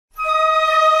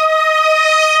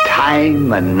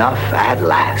Time enough at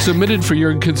last. Submitted for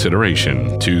your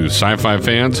consideration to sci-fi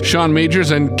fans Sean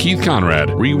Majors and Keith Conrad.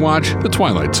 Rewatch The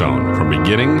Twilight Zone from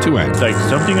beginning to end. It's like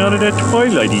something out of that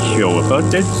Twilighty show about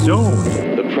that zone.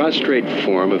 The prostrate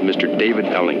form of Mr. David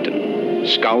Ellington,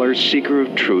 scholar, seeker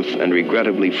of truth, and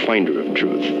regrettably finder of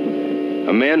truth.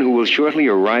 A man who will shortly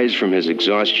arise from his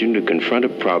exhaustion to confront a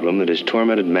problem that has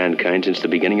tormented mankind since the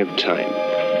beginning of time.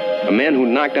 A man who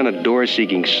knocked on a door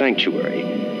seeking sanctuary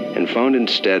and found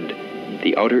instead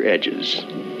the outer edges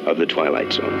of the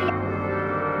Twilight Zone.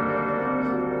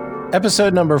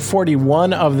 Episode number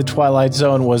 41 of The Twilight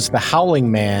Zone was The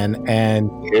Howling Man,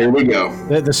 and here we go.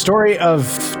 The story of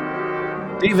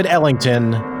David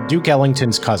Ellington, Duke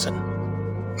Ellington's cousin.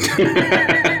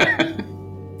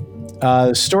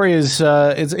 The story is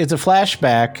it's a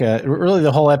flashback. Really,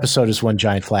 the whole episode is one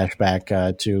giant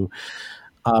flashback to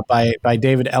by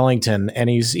David Ellington, and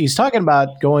he's talking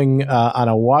about going on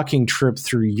a walking trip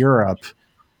through Europe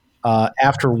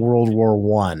after World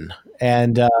War I.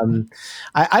 And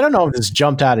I don't know if this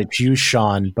jumped out at you,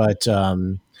 Sean, but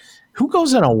who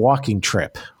goes on a walking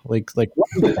trip? Like what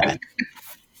is that?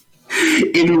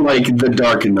 In like the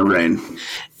dark and the rain.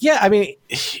 Yeah, I mean,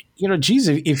 geez,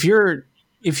 if you're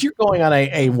going on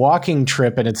a walking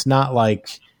trip and it's not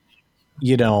like,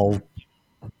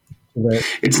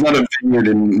 it's not a vineyard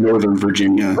in Northern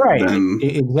Virginia. Right. Then...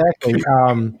 Exactly.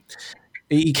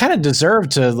 You kind of deserve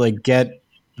to like get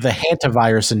the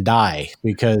hantavirus and die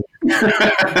because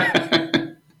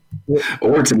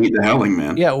or to meet the Howling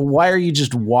Man. Yeah. Why are you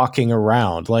just walking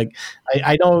around? Like,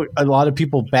 I know a lot of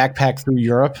people backpack through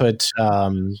Europe, but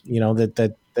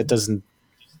that doesn't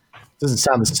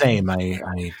sound the same. I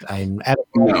don't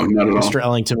know not at all. Mr.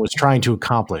 Ellington was trying to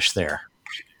accomplish there.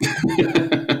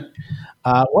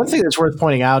 One thing that's worth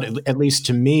pointing out, at least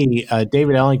to me,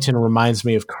 David Ellington reminds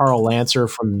me of Carl Lancer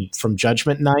from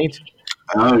Judgment Night.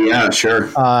 Oh, yeah, sure.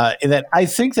 That I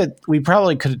think that we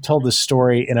probably could have told this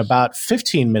story in about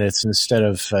 15 minutes instead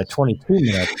of 22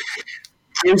 minutes.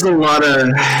 There's a lot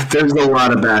of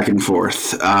back and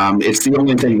forth. It's the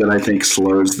only thing that I think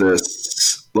slows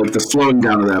this. Like the slowing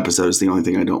down of the episode is the only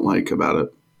thing I don't like about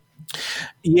it.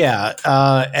 Yeah,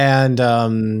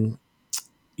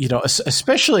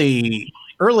 especially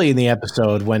early in the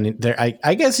episode when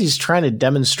I guess he's trying to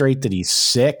demonstrate that he's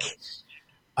sick.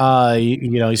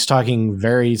 He's talking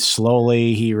very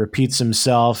slowly. He repeats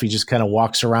himself. He just kind of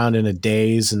walks around in a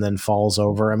daze and then falls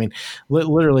over. I mean,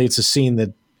 literally, it's a scene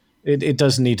that it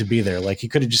doesn't need to be there. Like he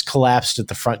could have just collapsed at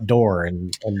the front door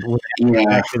and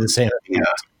actually the same. Yeah.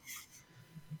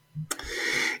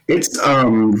 It's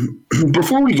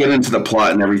before we get into the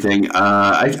plot and everything.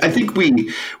 I think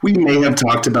we may have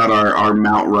talked about our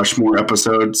Mount Rushmore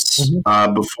episodes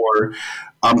before.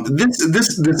 This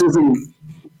isn't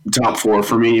top 4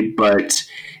 for me, but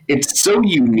it's so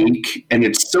unique and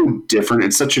it's so different.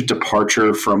 It's such a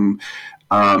departure from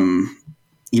the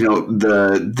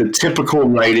typical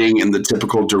writing and the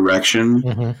typical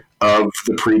direction of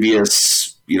the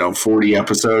previous 40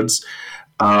 episodes.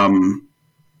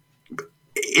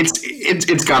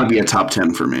 It's got to be a top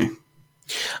 10 for me.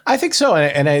 I think so,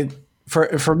 and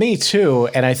for me too.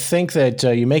 And I think that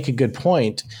you make a good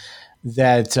point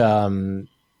that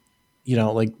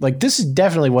like this is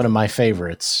definitely one of my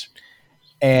favorites,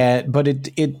 but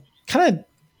it kind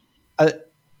of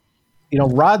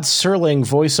Rod Serling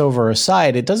voiceover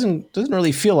aside, it doesn't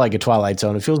really feel like a Twilight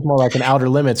Zone. It feels more like an Outer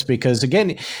Limits because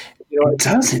again, it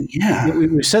doesn't. Yeah,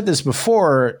 we've said this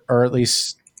before, or at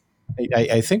least.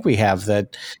 I think we have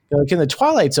that. Like in the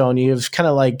Twilight Zone, you have kind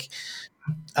of like,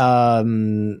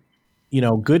 good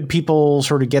people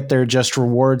sort of get their just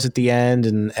rewards at the end,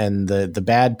 and the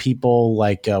bad people,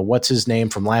 like what's his name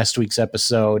from last week's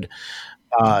episode,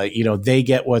 they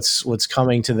get what's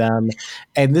coming to them.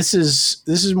 And this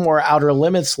is more Outer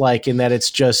Limits like in that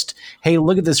it's just, hey,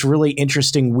 look at this really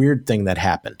interesting weird thing that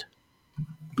happened.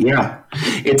 Yeah,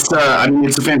 it's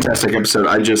it's a fantastic episode.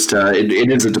 I just it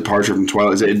is a departure from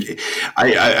Twilight.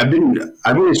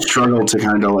 I've always struggled to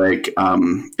kind of like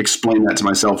explain that to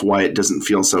myself why it doesn't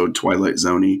feel so Twilight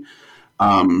Zone-y.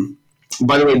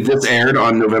 By the way, this aired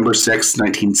on November 6th,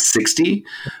 1960,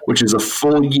 which is a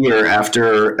full year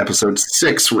after episode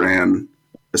 6 ran,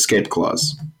 Escape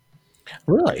Clause.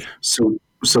 Really? So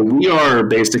we are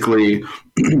basically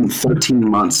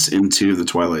 13 months into the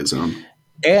Twilight Zone.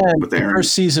 And the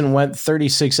first season went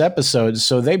 36 episodes,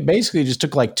 so they basically just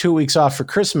took like 2 weeks off for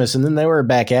Christmas, and then they were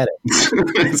back at it.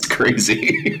 It's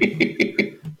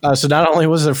crazy. So not only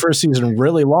was the first season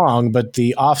really long, but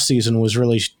the off season was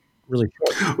really, really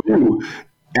short. Ooh,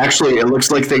 actually, it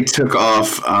looks like they took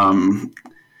off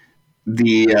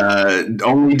the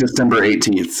only December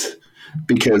 18th,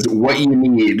 because what you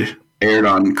need aired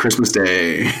on Christmas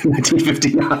Day,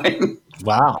 1959.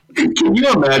 Wow. Can you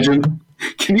imagine?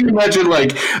 Can you imagine,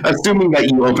 like, assuming that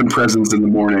you open presents in the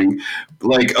morning,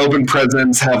 like, open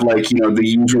presents have, like, you know, the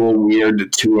usual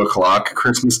weird 2:00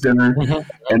 Christmas dinner,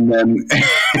 and then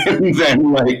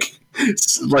like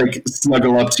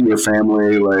snuggle up to your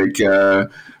family, like,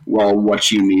 while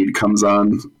What You Need comes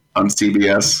on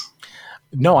CBS?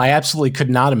 No, I absolutely could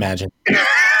not imagine.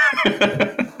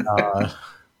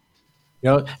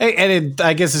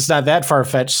 I guess it's not that far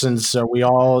fetched since we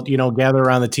all, gather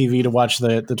around the TV to watch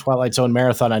the Twilight Zone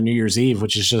marathon on New Year's Eve,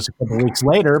 which is just a couple weeks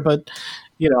later. But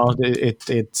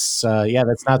it's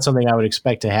that's not something I would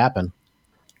expect to happen.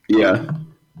 Yeah.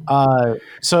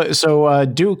 So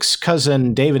Duke's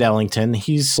cousin David Ellington,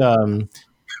 he's at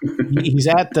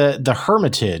the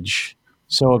Hermitage.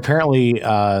 So apparently,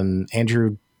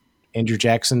 Andrew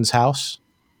Jackson's house.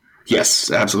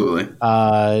 Yes, absolutely.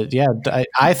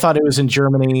 I thought it was in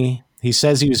Germany. He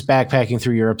says he was backpacking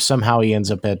through Europe. Somehow he ends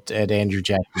up at Andrew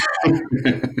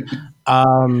Jackson.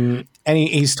 And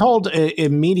he's told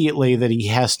immediately that he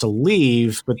has to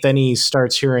leave, but then he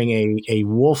starts hearing a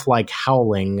wolf-like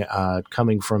howling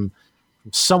coming from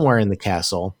somewhere in the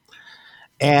castle.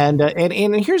 And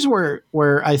here's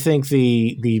where I think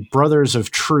the Brothers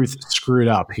of Truth screwed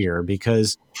up here,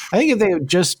 because I think if they had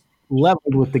just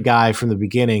leveled with the guy from the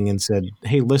beginning and said,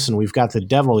 hey, listen, we've got the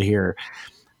devil here,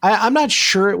 I'm not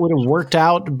sure it would have worked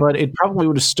out, but it probably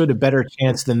would have stood a better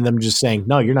chance than them just saying,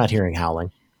 no, you're not hearing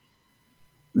howling.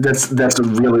 That's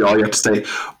really all you have to say.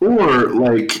 Or,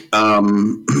 like,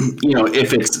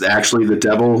 if it's actually the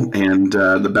devil and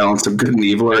the balance of good and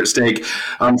evil are at stake,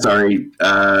 I'm sorry,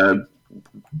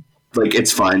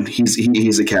 it's fine.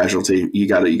 He's a casualty. You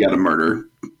gotta murder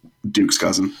Duke's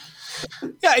cousin.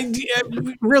 Yeah,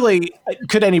 really,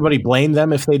 could anybody blame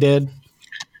them if they did?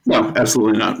 No,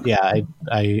 absolutely not. Yeah,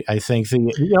 I think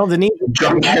the need.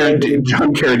 John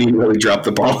Carradine really dropped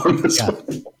the ball on this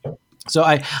one. So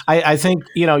I think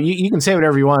you can say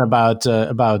whatever you want about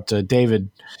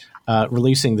David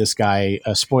releasing this guy.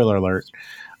 Spoiler alert.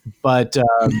 But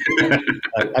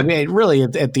I mean, really,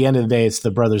 at the end of the day, it's the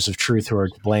Brothers of Truth who are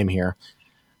to blame here.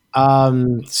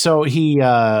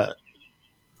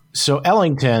 So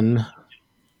Ellington,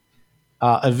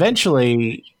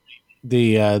 eventually,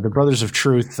 the Brothers of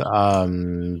Truth,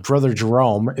 Brother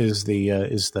Jerome is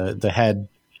the head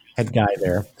guy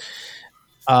there.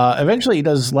 Eventually, he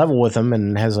does level with him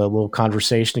and has a little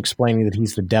conversation explaining that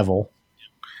he's the devil.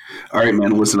 All right,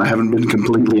 man. Listen, I haven't been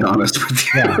completely honest with you.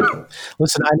 Yeah.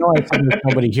 Listen, I know I said there's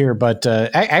nobody here, but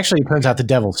actually, it turns out the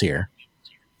devil's here.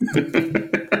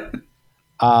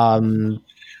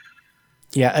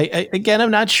 Again,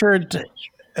 I'm not sure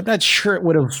it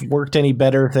would have worked any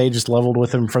better if they just leveled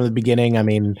with him from the beginning. I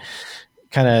mean,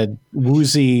 kind of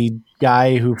woozy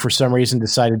guy who, for some reason,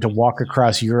 decided to walk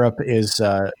across Europe is,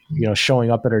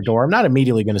 showing up at our door. I'm not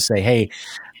immediately going to say, hey,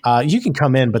 you can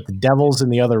come in, but the devil's in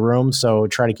the other room, so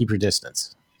try to keep your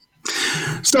distance.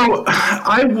 So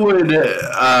I would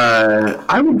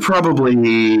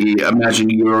probably imagine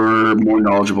you're more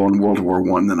knowledgeable in World War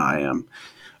I than I am.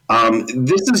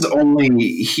 This is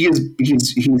only he's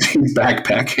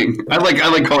backpacking. I like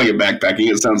calling it backpacking.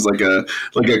 It sounds like a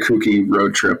kooky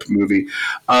road trip movie.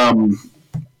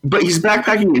 But he's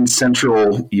backpacking in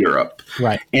Central Europe,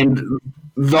 right? And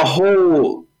the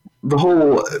whole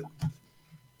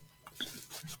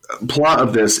plot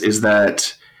of this is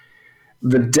that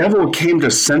the devil came to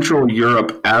Central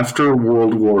Europe after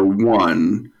World War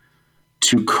I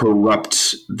to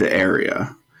corrupt the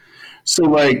area. So,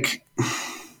 like,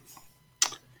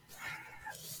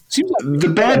 seems like the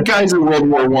bad guys in World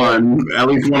War I, at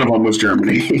least one of them was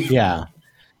Germany. Yeah.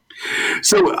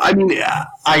 So, I mean,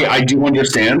 I do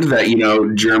understand that,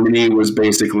 Germany was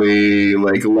basically,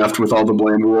 like, left with all the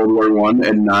blame of World War I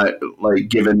and not, like,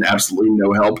 given absolutely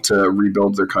no help to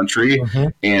rebuild their country. Mm-hmm.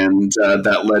 And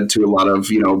that led to a lot of,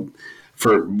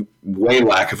 for way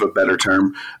lack of a better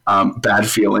term, bad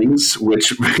feelings,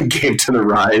 which gave to the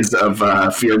rise of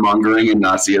fear-mongering and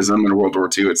Nazism in World War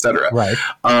II, et cetera. Right.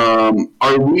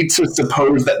 Are we to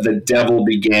suppose that the devil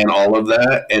began all of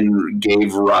that and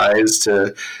gave rise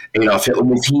to Adolf Hitler?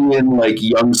 Was he in, like,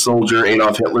 young soldier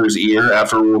Adolf Hitler's ear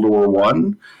after World War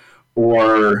I?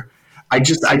 Or I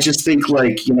just think,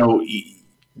 like,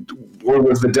 or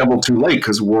was the devil too late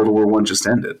because World War I just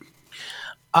ended?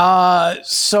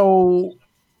 So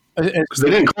because they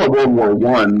didn't call it World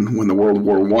War I when the World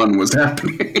War I was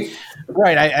happening.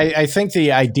 Right. I think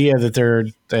the idea that they're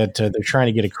trying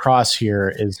to get across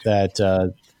here is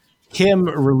that him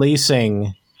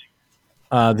releasing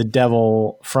the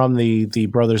devil from the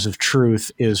Brothers of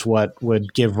Truth is what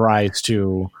would give rise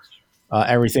to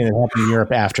everything that happened in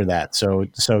Europe after that. So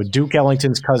Duke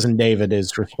Ellington's cousin David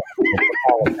is responsible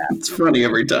for all of that. It's funny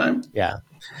every time. Yeah.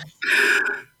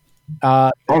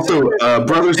 Also,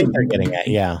 Brothers of they're getting at,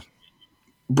 yeah.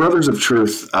 Brothers of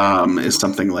Truth is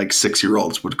something like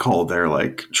 6-year-olds would call their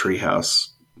like treehouse.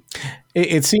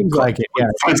 It seems like it. Yeah.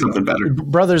 Find something better.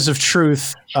 Brothers of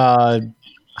Truth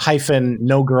hyphen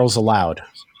no girls allowed.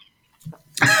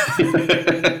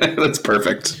 That's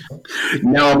perfect.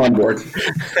 Now I'm on board.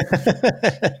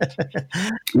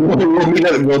 we'll meet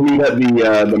at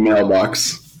the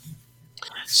mailbox.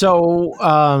 So,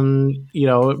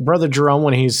 Brother Jerome,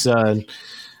 when he's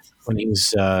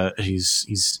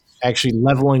actually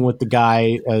leveling with the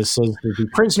guy, says that the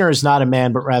prisoner is not a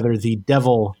man, but rather the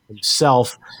devil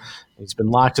himself. He's been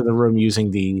locked in the room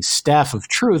using the staff of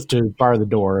truth to bar the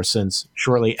door since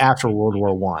shortly after World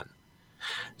War I.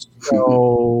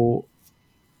 So,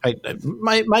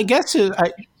 my guess is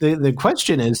the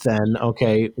question is then,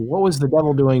 okay, what was the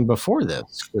devil doing before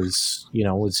this? Because did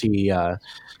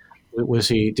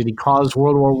he cause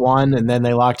World War I and then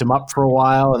they locked him up for a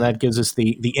while and that gives us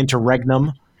the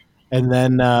interregnum, and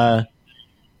then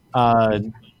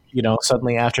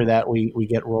suddenly after that we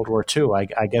get World War II.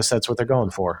 I guess that's what they're going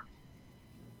for.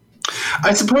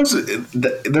 I suppose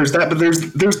there's that, but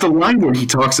there's the line where he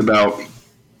talks about,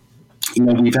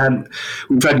 we've had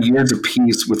years of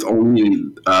peace with only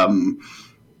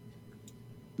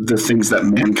the things that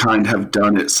mankind have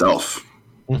done itself.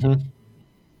 Mm-hmm.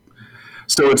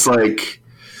 So it's like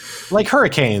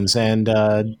hurricanes and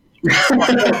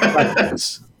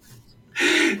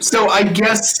so I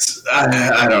guess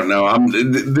I don't know.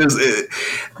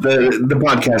 The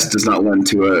podcast does not lend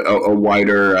to a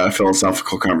wider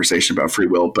philosophical conversation about free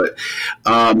will, but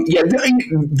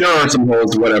there are some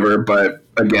holes, whatever. But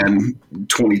again,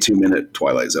 22-minute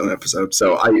Twilight Zone episode,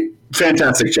 so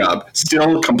fantastic job.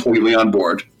 Still completely on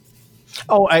board.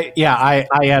 Oh, I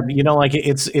am.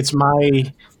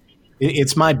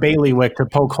 It's my bailiwick to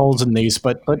poke holes in these,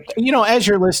 but as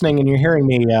you're listening and you're hearing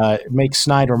me make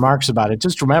snide remarks about it,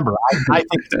 just remember, I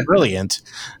think it's brilliant.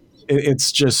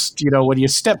 It's just when you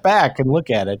step back and look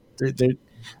at it, there's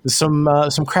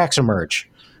some cracks emerge.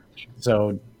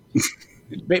 So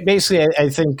basically, I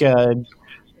think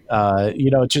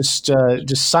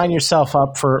just sign yourself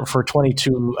up for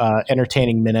 22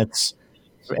 entertaining minutes.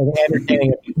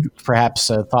 Entertaining, perhaps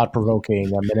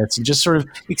thought-provoking minutes, and just sort of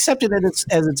accept it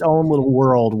as its own little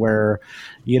world where,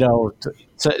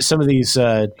 some of these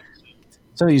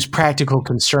practical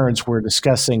concerns we're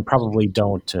discussing probably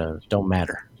don't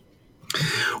matter.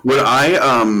 What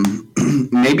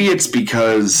maybe it's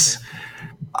because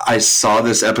I saw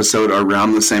this episode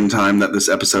around the same time that this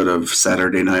episode of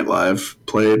Saturday Night Live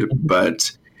played,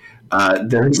 but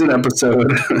there's an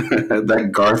episode that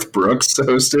Garth Brooks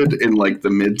hosted in like the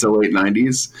mid to late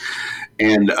 90s.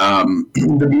 And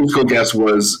the musical guest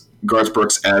was Garth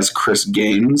Brooks as Chris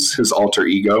Gaines, his alter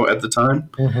ego at the time.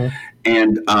 Mm-hmm.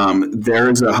 And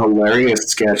there's a hilarious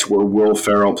sketch where Will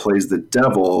Ferrell plays the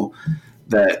devil,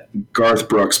 that Garth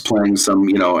Brooks, playing some,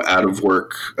 out of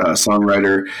work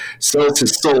songwriter, sells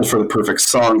his soul for the perfect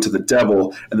song to the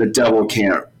devil, and the devil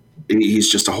can't. He's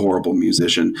just a horrible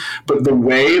musician. But the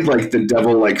way the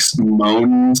devil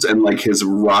moans and his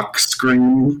rock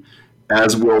scream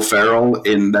as Will Ferrell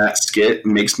in that skit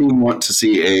makes me want to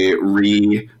see a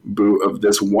reboot of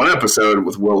this one episode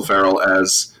with Will Ferrell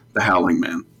as the Howling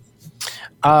Man.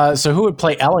 So who would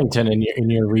play Ellington in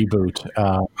your reboot?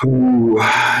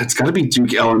 It's got to be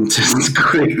Duke Ellington's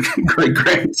great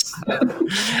grandson.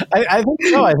 I think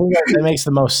so. I think that makes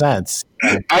the most sense.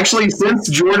 Actually, since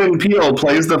Jordan Peele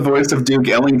plays the voice of Duke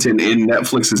Ellington in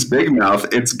Netflix's Big Mouth,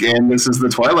 this is the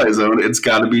Twilight Zone. It's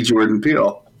got to be Jordan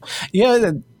Peele.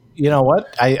 Yeah, you know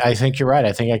what? I think you're right.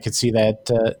 I think I could see that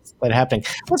happening.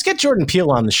 Let's get Jordan Peele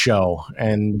on the show,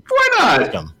 and why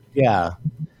not? Yeah.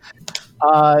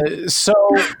 So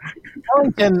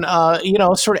Ellington,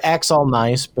 sort of acts all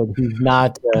nice, but he's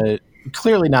not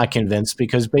clearly not convinced,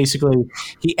 because basically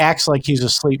he acts like he's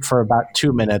asleep for about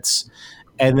 2 minutes,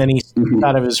 and then he steps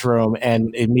out of his room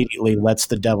and immediately lets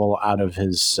the devil out of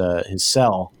his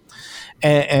cell.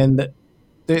 And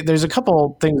there's a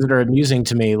couple things that are amusing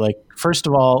to me. First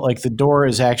of all, the door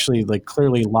is actually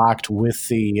clearly locked with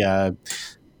the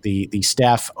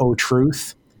staff O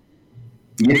Truth.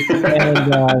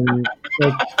 And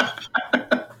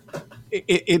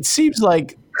it seems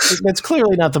like it's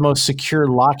clearly not the most secure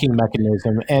locking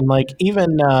mechanism, and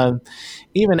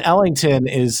even Ellington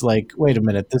is wait a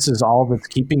minute, this is all that's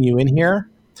keeping you in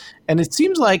here? And it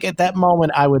seems like at that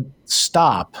moment I would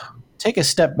stop, take a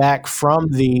step back from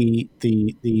the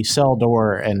cell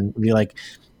door, and be like,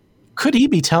 could he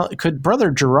be could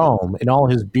Brother Jerome in all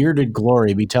his bearded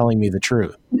glory be telling me the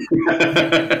truth?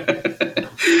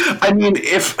 I mean,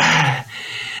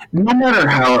 no matter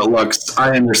how it looks,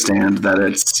 I understand that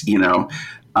it's,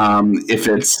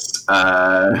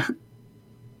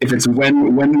 if it's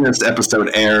when this episode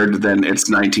aired, then it's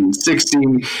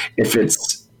 1960. If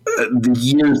it's the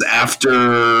years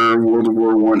after World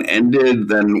War I ended,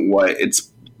 then what?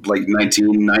 It's like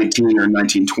 1919 or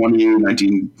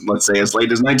 1920, let's say as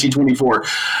late as 1924.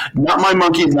 Not my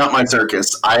monkeys, not my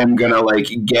circus. I am gonna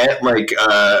get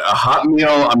a hot meal.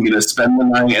 I'm gonna spend the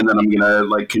night, and then I'm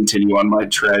gonna continue on my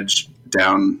trudge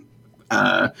down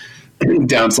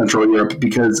Central Europe,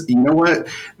 because you know what,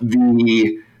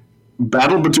 the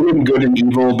battle between good and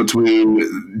evil,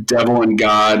 between devil and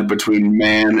God, between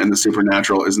man and the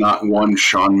supernatural is not one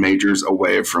Sean Majors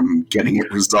away from getting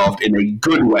it resolved in a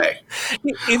good way.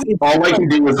 All I can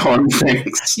do is harm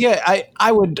things. Yeah,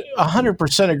 I would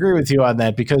 100% agree with you on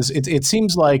that, because it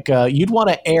seems like you'd want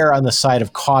to err on the side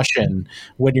of caution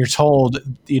when you're told,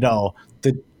 the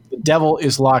devil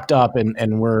is locked up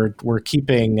and we're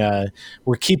keeping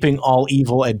all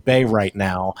evil at bay right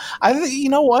now. You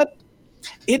know what?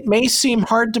 It may seem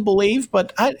hard to believe,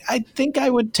 but I think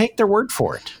I would take their word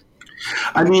for it.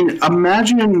 I mean,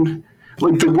 imagine,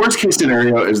 the worst case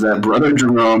scenario is that Brother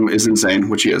Jerome is insane,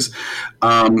 which he is,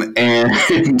 and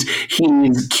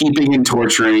he's keeping and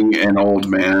torturing an old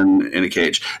man in a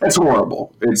cage. That's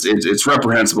horrible. It's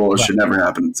reprehensible. It should never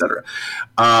happen, etc.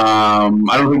 I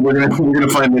don't think we're gonna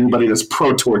find anybody that's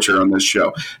pro-torture on this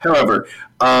show. However,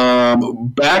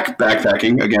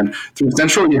 backpacking again through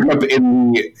Central Europe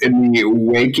in the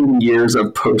waking years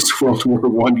of post-World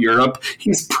War I Europe,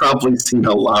 he's probably seen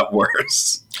a lot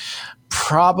worse.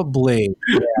 Probably.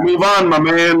 Yeah. Move on, my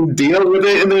man. Deal with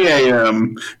it in the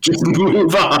AM. Just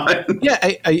move on. Yeah.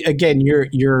 Again,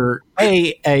 you're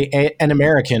an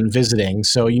American visiting,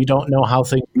 so you don't know how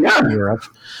things are in Europe,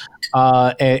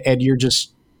 and you're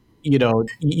just, you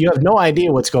have no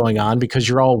idea what's going on because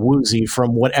you're all woozy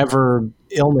from whatever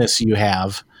illness you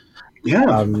have. Yeah.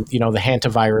 The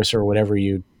hantavirus or whatever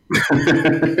you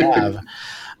have.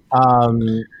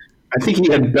 I think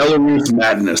he had Belarus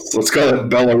Madness. Let's call it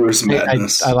Belarus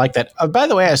Madness. I like that. By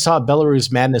the way, I saw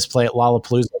Belarus Madness play at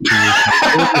Lollapalooza.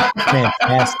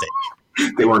 Fantastic.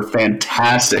 They were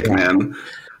fantastic, man.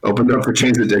 Opened up for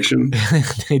Chains Addiction.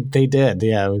 they did.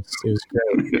 Yeah, it was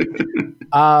great.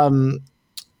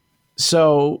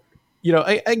 So,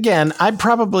 again, I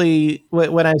probably,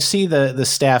 when I see the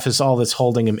staff is all that's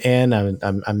holding him in,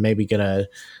 I'm maybe gonna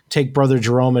take Brother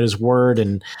Jerome at his word,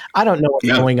 and I don't know what's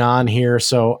going on here,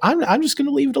 so I'm just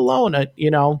gonna leave it alone.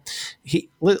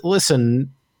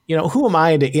 Listen, who am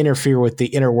I to interfere with the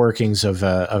inner workings of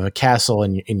a castle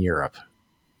in Europe?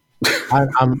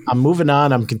 I'm moving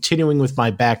on. I'm continuing with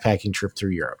my backpacking trip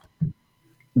through Europe.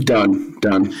 Done.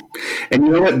 And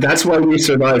you know what? That's why we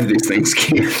survive these things,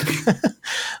 Keith.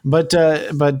 But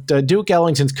Duke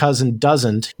Ellington's cousin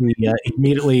doesn't. He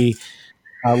immediately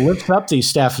lifts up the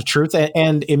Staff of Truth,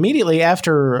 and immediately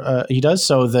after he does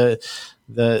so,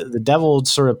 the devil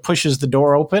sort of pushes the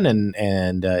door open,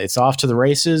 and it's off to the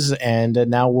races, and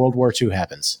now World War II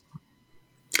happens.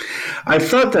 I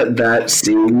thought that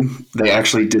scene, they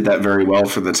actually did that very well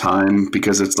for the time,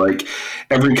 because it's like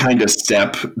every kind of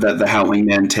step that the Howling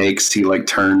Man takes, he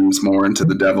turns more into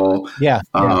the devil. Yeah.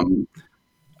 I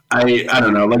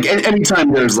don't know.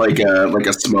 Anytime there's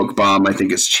a smoke bomb, I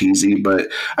think it's cheesy, but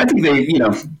I think they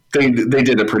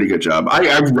did a pretty good job.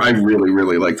 I really,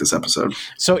 really like this episode.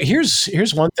 So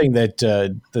here's one thing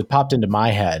that popped into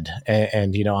my head,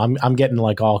 and I'm getting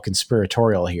all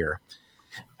conspiratorial here.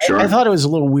 Sure. I thought it was a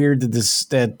little weird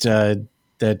that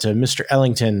Mr.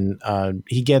 Ellington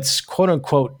he gets quote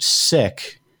unquote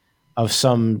sick of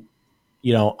some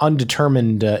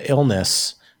undetermined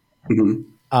illness,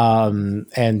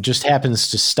 and just happens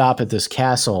to stop at this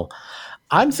castle.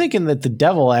 I'm thinking that the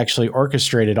devil actually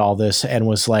orchestrated all this and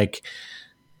was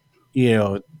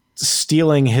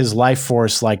stealing his life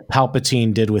force like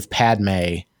Palpatine did with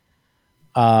Padme.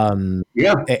 And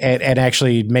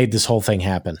actually made this whole thing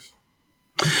happen.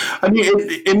 I mean,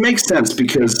 it makes sense,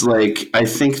 because I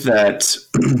think that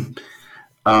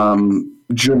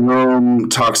Jerome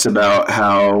talks about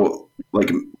how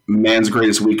man's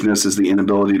greatest weakness is the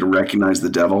inability to recognize the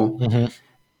devil. Mm-hmm.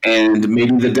 And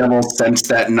maybe the devil sensed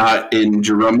that not in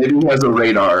Jerome. Maybe he has a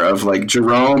radar of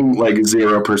Jerome,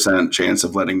 0% chance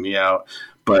of letting me out.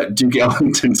 But Duke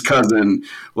Ellington's cousin,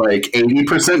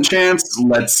 80% chance.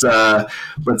 Let's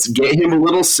get him a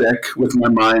little sick with my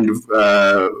mind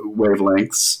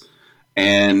wavelengths,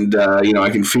 and I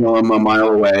can feel him a mile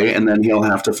away, and then he'll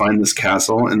have to find this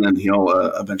castle, and then he'll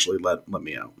eventually let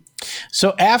me out.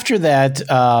 So after that,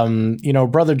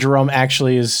 Brother Jerome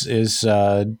actually is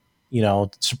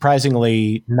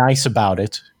surprisingly nice about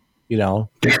it.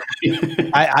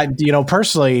 I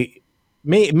personally,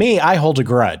 I hold a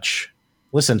grudge.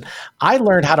 Listen, I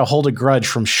learned how to hold a grudge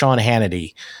from Sean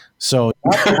Hannity, so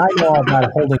I know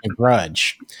about holding a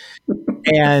grudge.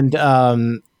 And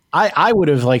I would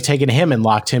have taken him and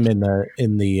locked him in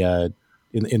the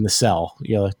cell.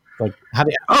 How do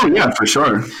you, Oh yeah, for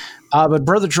sure. but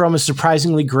Brother Jerome is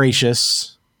surprisingly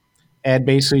gracious and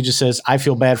basically just says, I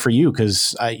feel bad for you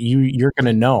because you're going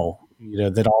to know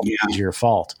that all this is your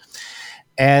fault.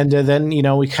 And then,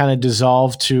 we kind of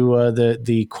dissolve to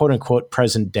the quote unquote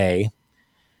present day.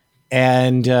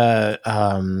 And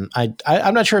I'm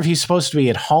not sure if he's supposed to be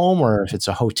at home or if it's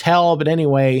a hotel, but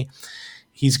anyway,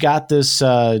 he's got this,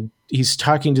 he's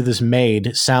talking to this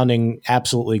maid sounding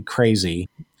absolutely crazy.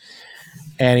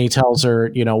 And he tells her,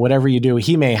 whatever you do,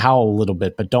 he may howl a little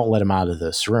bit, but don't let him out of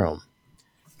this room.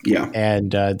 Yeah.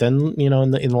 And then, in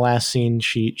the last scene,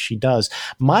 she does.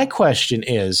 My question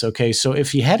is, okay, so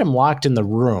if you had him locked in the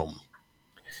room,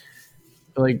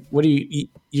 what do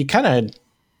you kind of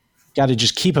got to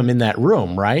just keep him in that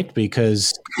room, right?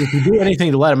 Because if you do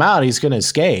anything to let him out, he's going to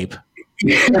escape.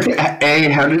 How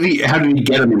did he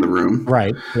get him in the room?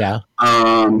 Right. Yeah.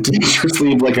 Did he just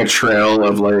leave a trail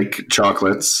of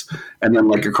chocolates and then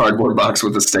a cardboard box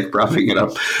with a stick propping it up,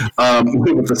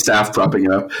 with the staff propping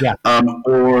it up? Yeah.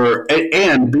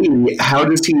 And B, how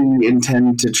does he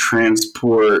intend to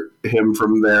transport him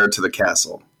from there to the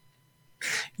castle?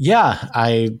 Yeah,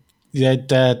 I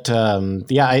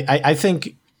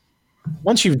think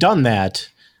once you've done that,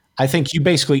 I think you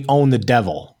basically own the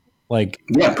devil.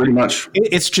 Yeah, pretty much.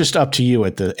 It's just up to you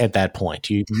at that point.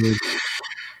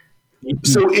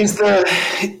 So is the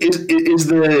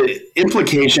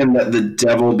implication that the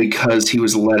devil, because he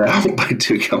was let out by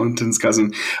Duke Ellington's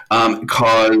cousin,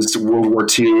 caused World War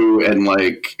II and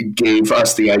gave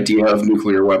us the idea of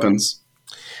nuclear weapons?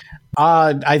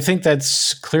 I think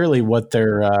that's clearly what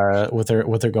they're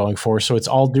going for. So it's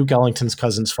all Duke Ellington's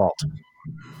cousin's fault.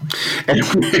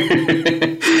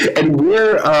 And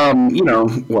we're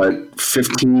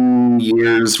 15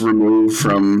 years removed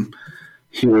from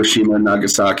Hiroshima and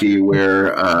Nagasaki,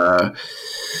 where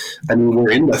we're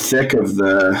in the thick of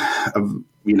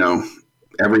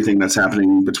everything that's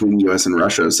happening between the U.S. and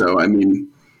Russia. So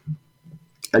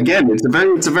again, it's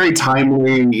a very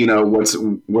timely,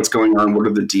 what's going on. What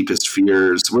are the deepest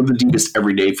fears? What are the deepest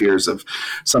everyday fears of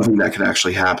something that could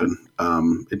actually happen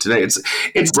today?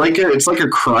 It's like a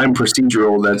crime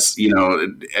procedural that's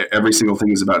every single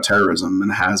thing is about terrorism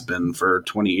and has been for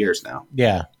 20 years now.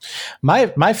 Yeah,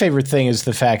 my favorite thing is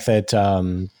the fact that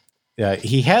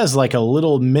he has a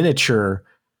little miniature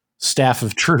staff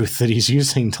of truth that he's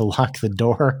using to lock the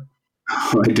door.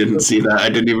 I didn't see that. I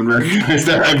didn't even recognize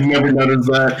that. I've never noticed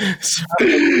that.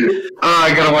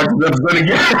 I gotta watch this episode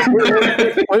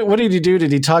again. What did he do? Did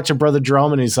he talk to Brother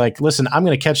Jerome and he's like, listen, I'm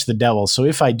going to catch the devil. So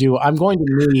if I do, I'm going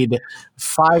to need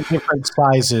 5 different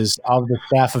sizes of the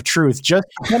staff of truth, just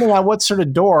depending on what sort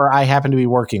of door I happen to be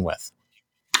working with.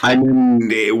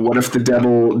 What if the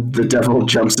devil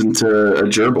jumps into a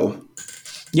gerbil?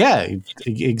 Yeah,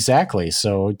 exactly.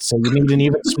 So you need an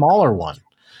even smaller one.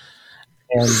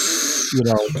 And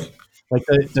does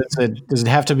it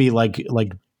have to be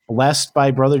blessed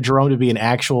by Brother Jerome to be an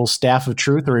actual staff of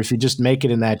truth, or if you just make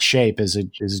it in that shape, is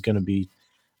it going to be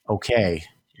okay?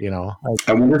 I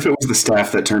wonder if it was the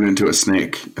staff that turned into a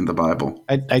snake in the Bible.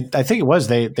 I think it was.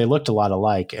 They looked a lot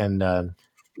alike. And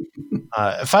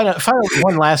final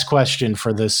one last question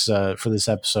for this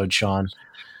episode, Sean.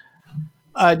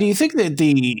 Do you think that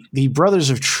the Brothers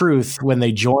of Truth, when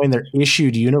they join their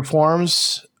issued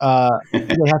uniforms, do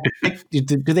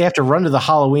they have to run to the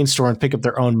Halloween store and pick up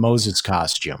their own Moses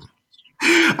costume?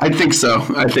 I think so.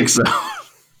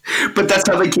 But that's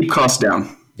how they keep costs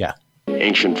down. Yeah.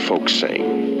 Ancient folk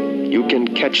saying, you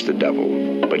can catch the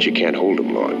devil, but you can't hold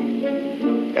him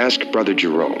long. Ask Brother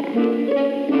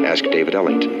Jerome. Ask David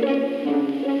Ellington.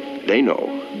 They know,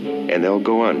 and they'll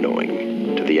go on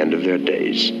knowing to the end of their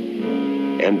days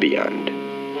and beyond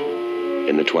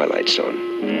in the Twilight Zone.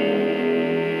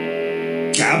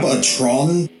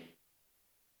 Gabatron?